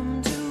 I've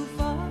come too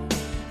far.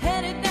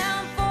 Headed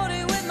down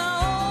 40 with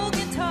my old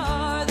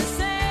guitar. This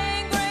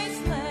ain't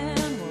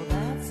Graceland, well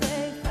that's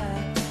a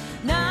fact.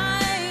 Now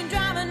I ain't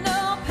driving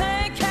no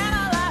pink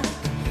Cadillac.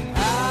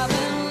 I've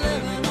been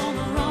living on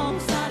the wrong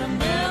side of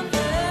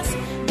Memphis.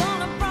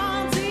 Gonna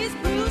bronze these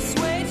blue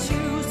suede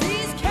shoes,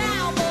 these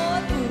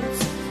cowboy boots,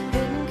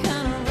 getting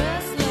kinda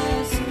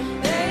restless.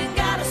 They ain't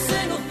got a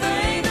single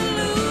thing to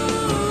lose.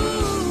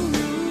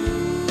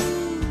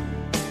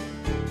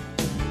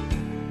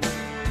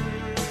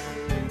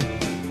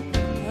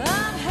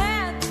 I've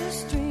had to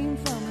stream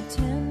from a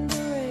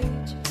tender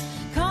age,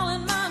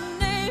 calling my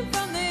name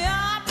from the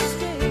opera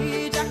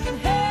stage. I can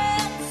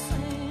help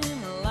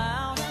sing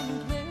loud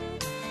and clear,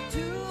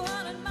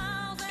 200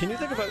 miles. Can you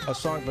think of a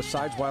song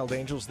besides Wild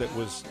Angels that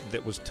was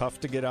tough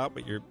to get out,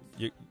 but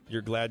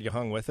you're glad you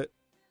hung with it?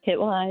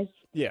 Hit-wise?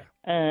 Yeah.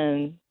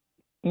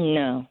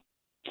 No.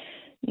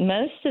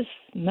 Most of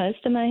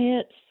my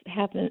hits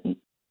happen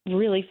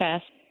really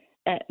fast.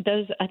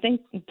 Those, I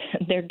think,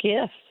 they're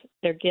gifts.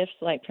 They're gifts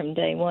like from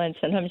day one.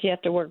 Sometimes you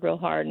have to work real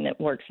hard and it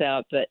works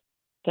out, but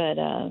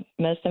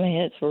most of my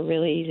hits were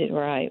really easy to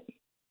write.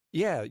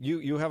 Yeah,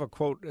 you have a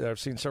quote that I've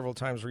seen several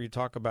times where you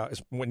talk about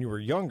when you were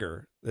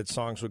younger that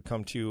songs would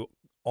come to you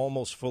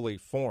almost fully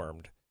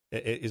formed.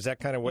 Is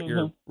that kind of what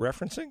you're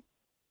referencing?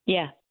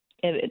 Yeah,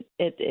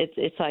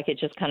 it's like it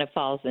just kind of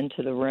falls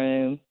into the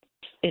room.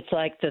 It's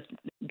like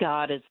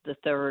God is the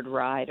third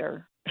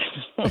writer.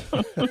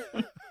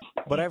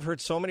 But I've heard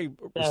so many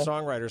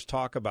songwriters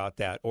talk about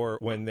that, or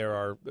when there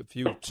are a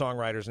few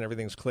songwriters and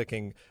everything's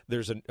clicking,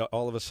 there's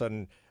all of a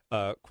sudden,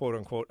 quote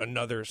unquote,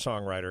 another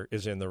songwriter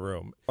is in the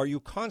room. Are you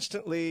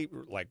constantly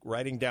like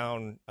writing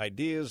down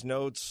ideas,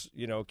 notes,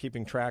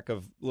 keeping track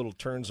of little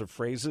turns of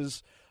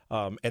phrases,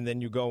 and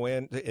then you go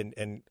in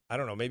and I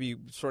don't know, maybe you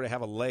sort of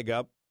have a leg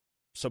up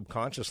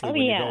subconsciously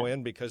when you go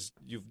in because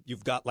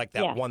you've got like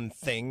that one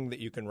thing that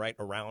you can write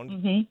around?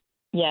 Mm-hmm.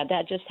 Yeah,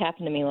 that just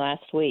happened to me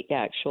last week,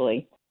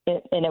 actually.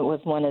 And it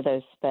was one of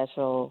those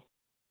special.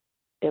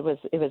 It was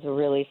a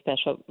really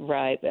special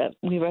write.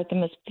 We wrote the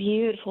most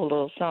beautiful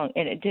little song,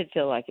 and it did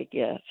feel like a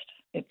gift.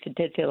 It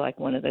did feel like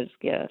one of those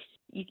gifts.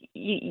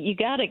 You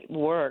got to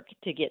work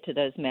to get to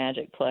those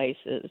magic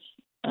places.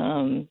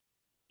 It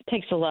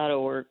takes a lot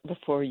of work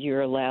before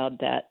you're allowed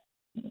that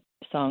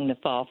song to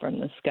fall from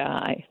the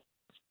sky.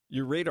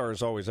 Your radar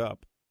is always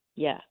up.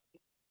 Yeah.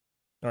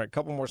 All right, a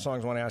couple more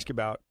songs I want to ask you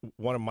about.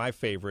 One of my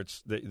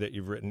favorites that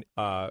you've written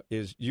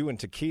is You and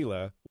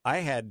Tequila. I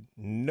had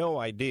no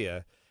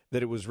idea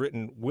that it was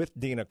written with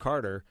Deana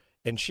Carter,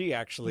 and she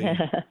actually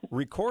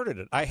recorded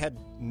it. I had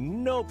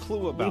no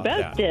clue about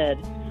that. We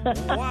both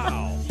did.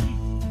 Wow.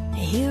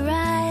 Here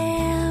I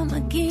am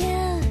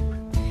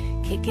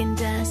again, kicking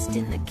dust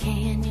in the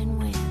canyon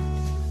wind,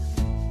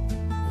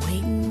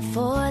 waiting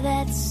for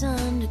that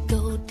sun to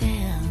go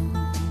down.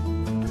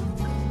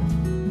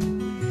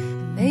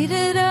 Made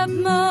it up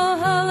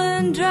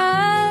Mulholland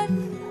Drive,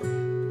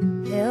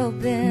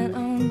 hell-bent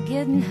on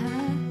getting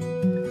high,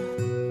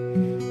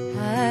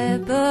 high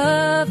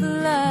above the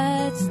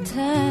lights of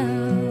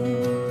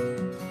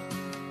town.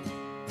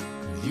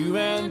 You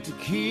and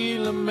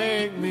tequila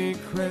make me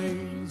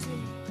crazy.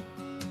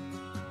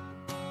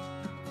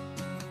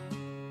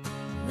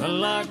 Run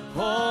like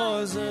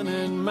poison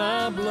in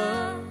my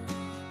blood.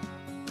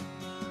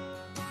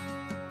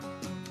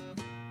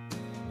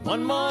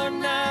 One more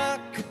night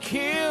could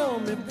kill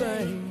me,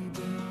 baby.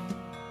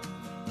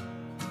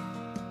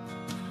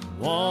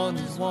 One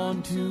is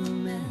one too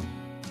many.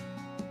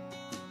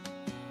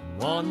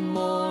 One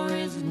more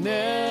is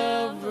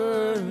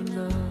never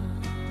enough.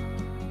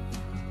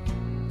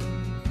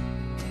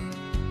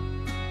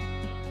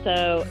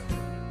 So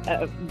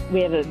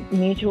we have a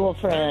mutual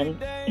friend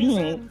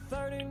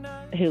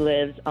who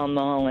lives on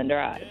Mulholland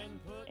Drive.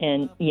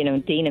 And, you know,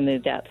 Dina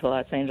moved out to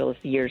Los Angeles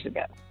years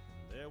ago.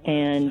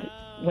 And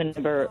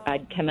whenever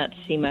I'd come out to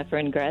see my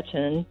friend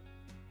Gretchen,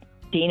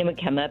 Dina would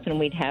come up and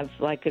we'd have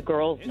like a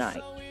girls'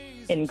 night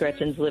in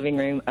Gretchen's living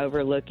room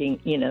overlooking,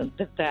 you know,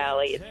 the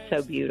valley. It's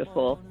so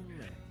beautiful.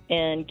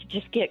 And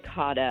just get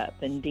caught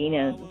up. And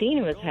Dina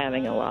was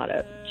having a lot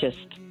of just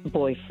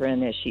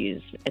boyfriend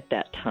issues at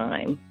that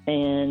time.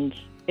 And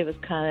it was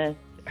kind of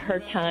her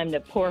time to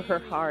pour her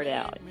heart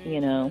out,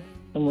 you know,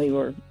 and we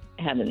were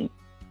having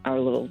our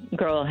little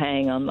girl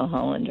hang on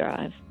Mulholland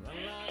Drive.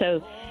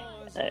 So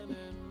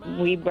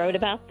we wrote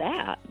about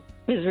that.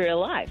 It was real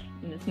life.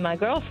 It's my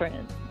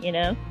girlfriend, you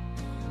know.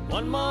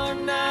 One more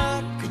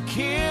night could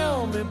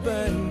kill me,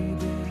 baby.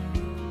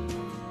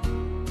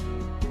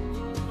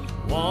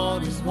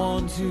 One is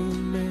one too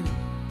many.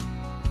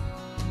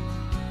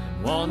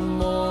 One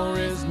more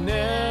is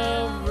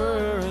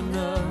never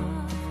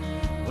enough.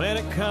 When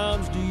it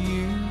comes to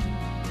you,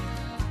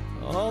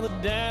 all the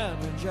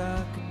damage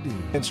I could do.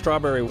 And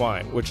Strawberry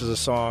Wine, which is a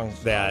song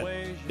that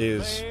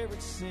is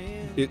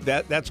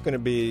that's going to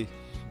be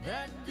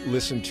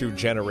listened to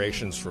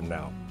generations from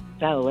now.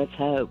 Oh, let's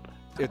hope.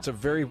 It's a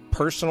very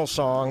personal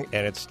song,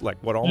 and it's like,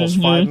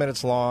 almost 5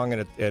 minutes long,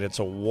 and it's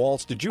a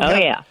waltz. Did you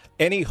have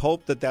any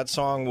hope that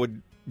song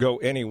would go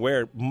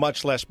anywhere,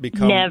 much less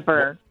become...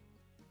 Never.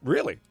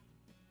 Really?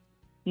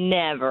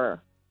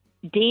 Never.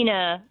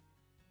 Dina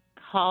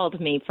called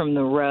me from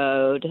the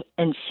road,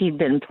 and she'd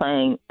been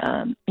playing,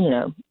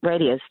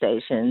 radio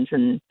stations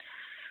and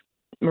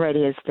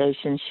radio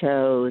station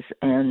shows,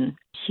 and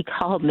she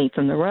called me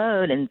from the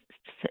road, and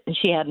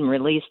she hadn't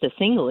released a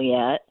single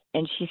yet.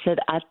 And she said,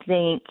 "I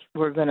think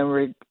we're going to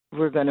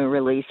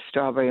release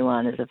Strawberry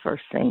Wine as a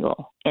first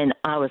single." And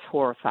I was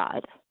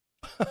horrified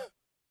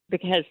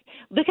because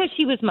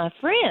she was my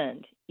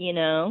friend, you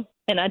know,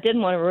 and I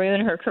didn't want to ruin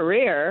her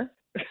career.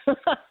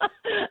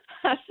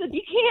 I said,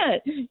 "You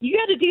can't. You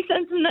got to do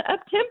something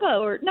up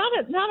tempo or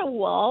not a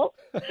waltz."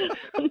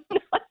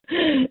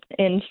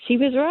 And she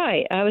was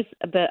right. I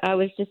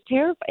was just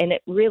terrified, and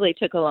it really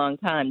took a long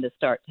time to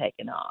start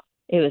taking off.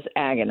 It was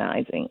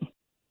agonizing.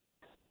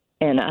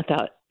 And I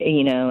thought,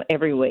 you know,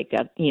 every week,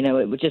 it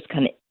would just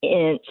kind of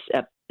inch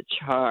up the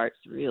charts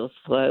real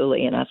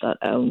slowly. And I thought,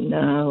 oh,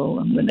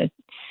 no,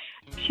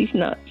 she's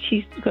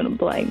going to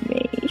blame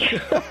me.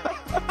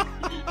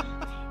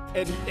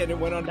 and it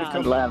went on to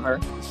become love her.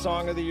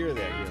 Song of the Year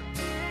that year.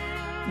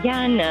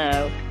 Yeah, I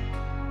know.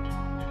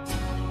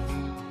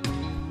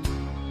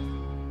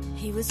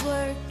 He was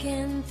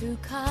working through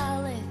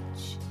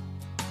college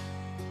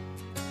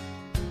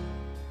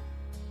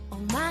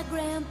on my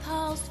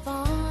grandpa's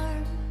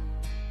farm.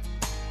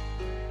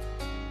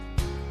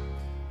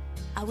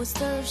 I was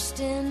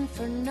thirsting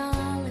for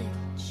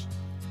knowledge,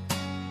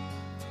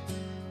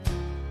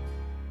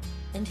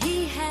 and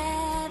he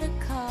had a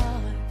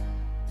car.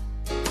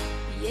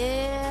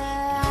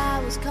 Yeah,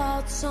 I was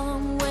caught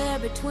somewhere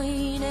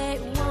between a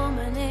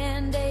woman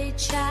and a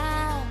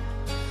child.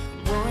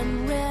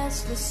 One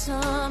restless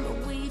summer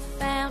we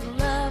found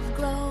love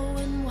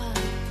growing wild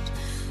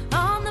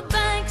on the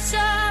banks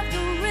of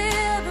the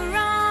river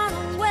on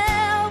a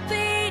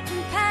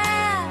well-beaten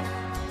path.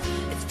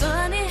 It's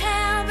funny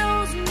how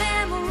those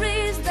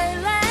memories, they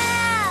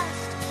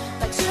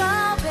last like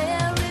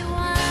strawberry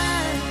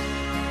wine.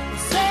 At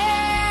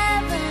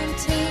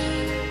 17,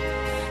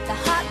 the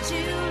hot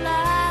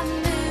July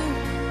moon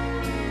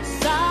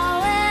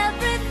saw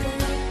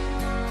everything.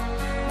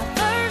 My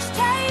first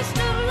taste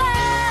of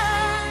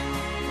love,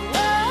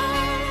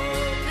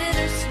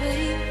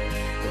 bittersweet,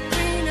 the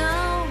green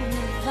on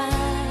the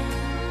vine,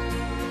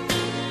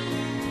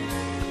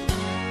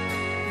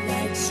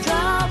 like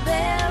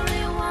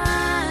strawberry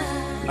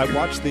wine. I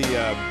watched the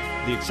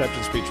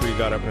acceptance speech where you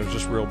got up, and it was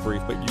just real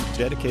brief, but you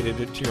dedicated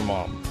it to your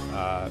mom.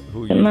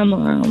 My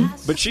mom.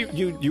 But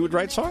you would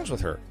write songs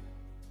with her.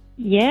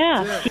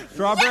 Yeah.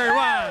 Strawberry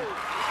Wine.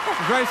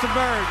 Grayson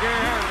Bird, Gary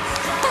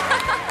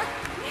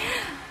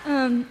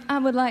Harris. I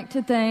would like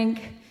to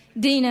thank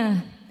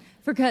Dina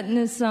for cutting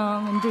this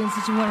song and doing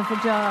such a wonderful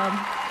job.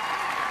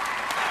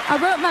 I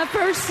wrote my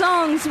first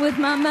songs with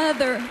my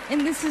mother,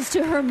 and this is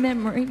to her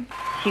memory.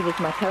 She was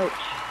my coach.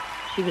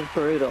 She was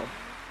brutal.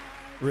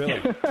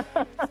 Really?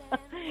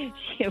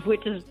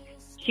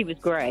 She was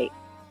great.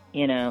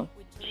 You know,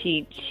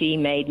 she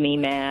made me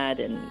mad,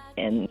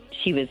 and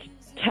she was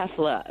tough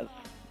love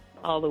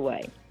all the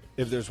way.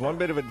 If there's one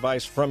bit of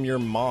advice from your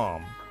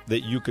mom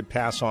that you could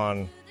pass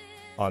on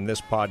this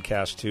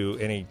podcast to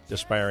any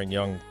aspiring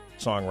young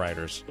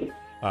songwriters,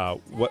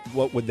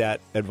 what would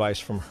that advice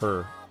from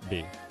her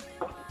be?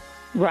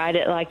 Write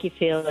it like you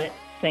feel it.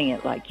 Sing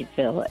it like you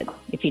feel it.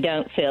 If you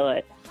don't feel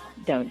it,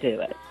 don't do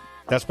it.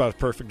 That's about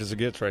as perfect as it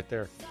gets right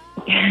there.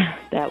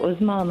 That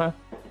was Mama.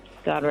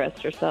 God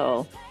rest her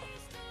soul.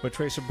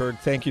 Matresa Berg,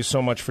 thank you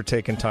so much for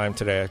taking time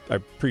today. I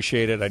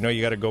appreciate it. I know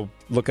you got to go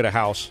look at a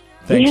house.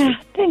 Thanks.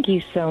 Thank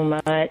you so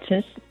much.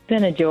 It's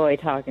been a joy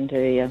talking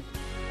to you.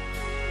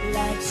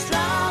 Like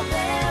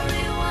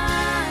strawberry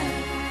wine.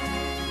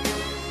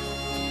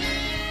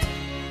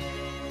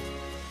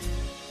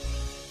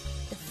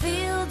 The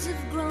fields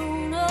have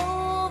grown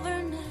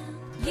over now,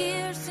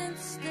 years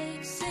since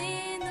they've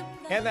seen the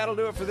And that'll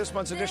do it for this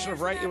month's edition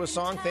of Write You a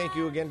Song. Thank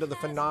you again to the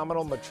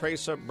phenomenal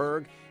Matresa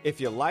Berg. If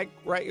you like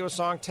Write You a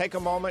Song, take a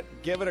moment,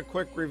 give it a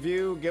quick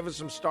review, give it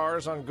some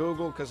stars on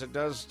Google, because it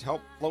does help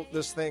float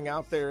this thing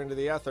out there into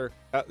the ether.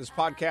 This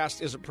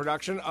podcast is a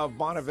production of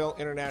Bonneville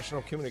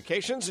International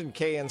Communications and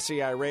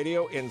KNCI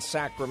Radio in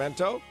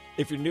Sacramento.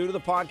 If you're new to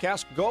the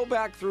podcast, go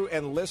back through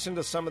and listen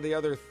to some of the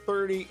other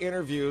 30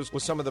 interviews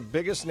with some of the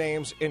biggest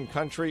names in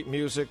country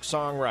music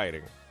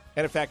songwriting.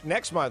 And in fact,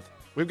 next month,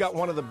 we've got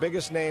one of the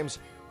biggest names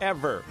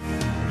ever.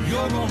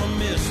 You're gonna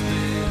miss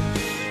this.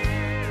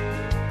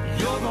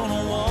 You're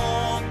gonna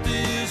want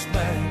this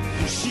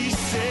back. She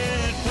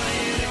said, play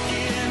it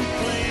again,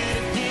 play it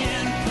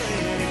again, play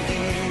it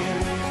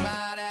again.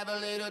 Might have a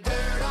little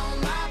dirt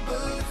on my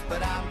boots,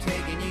 but I'm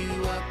taking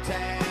you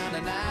uptown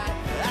tonight.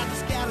 I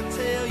just gotta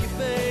tell you,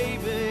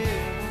 baby,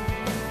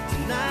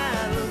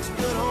 tonight looks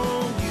good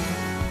on you.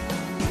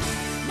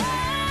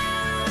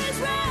 Now he's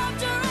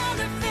wrapped around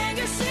her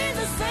finger. She's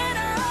the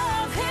center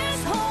of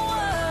his whole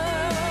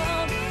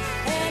world.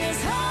 And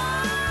his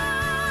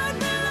heart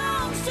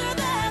belongs to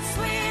that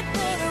sweet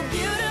little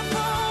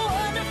beautiful,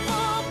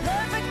 wonderful,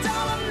 perfect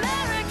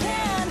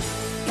all-American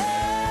girl.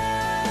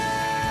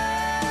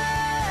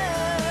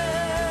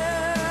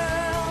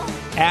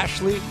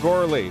 Ashley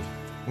Gorley,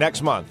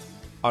 next month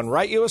on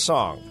Write You a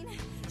Song.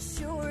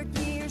 Short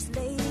years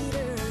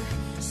later,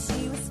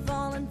 she was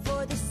falling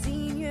for the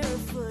senior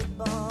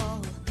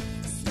football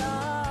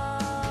star.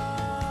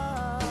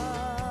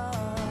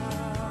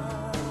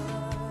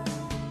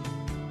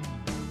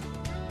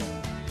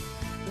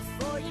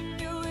 Before you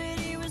knew it,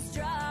 he was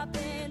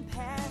dropping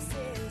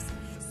passes,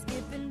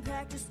 skipping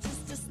practice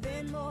just to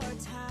spend more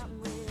time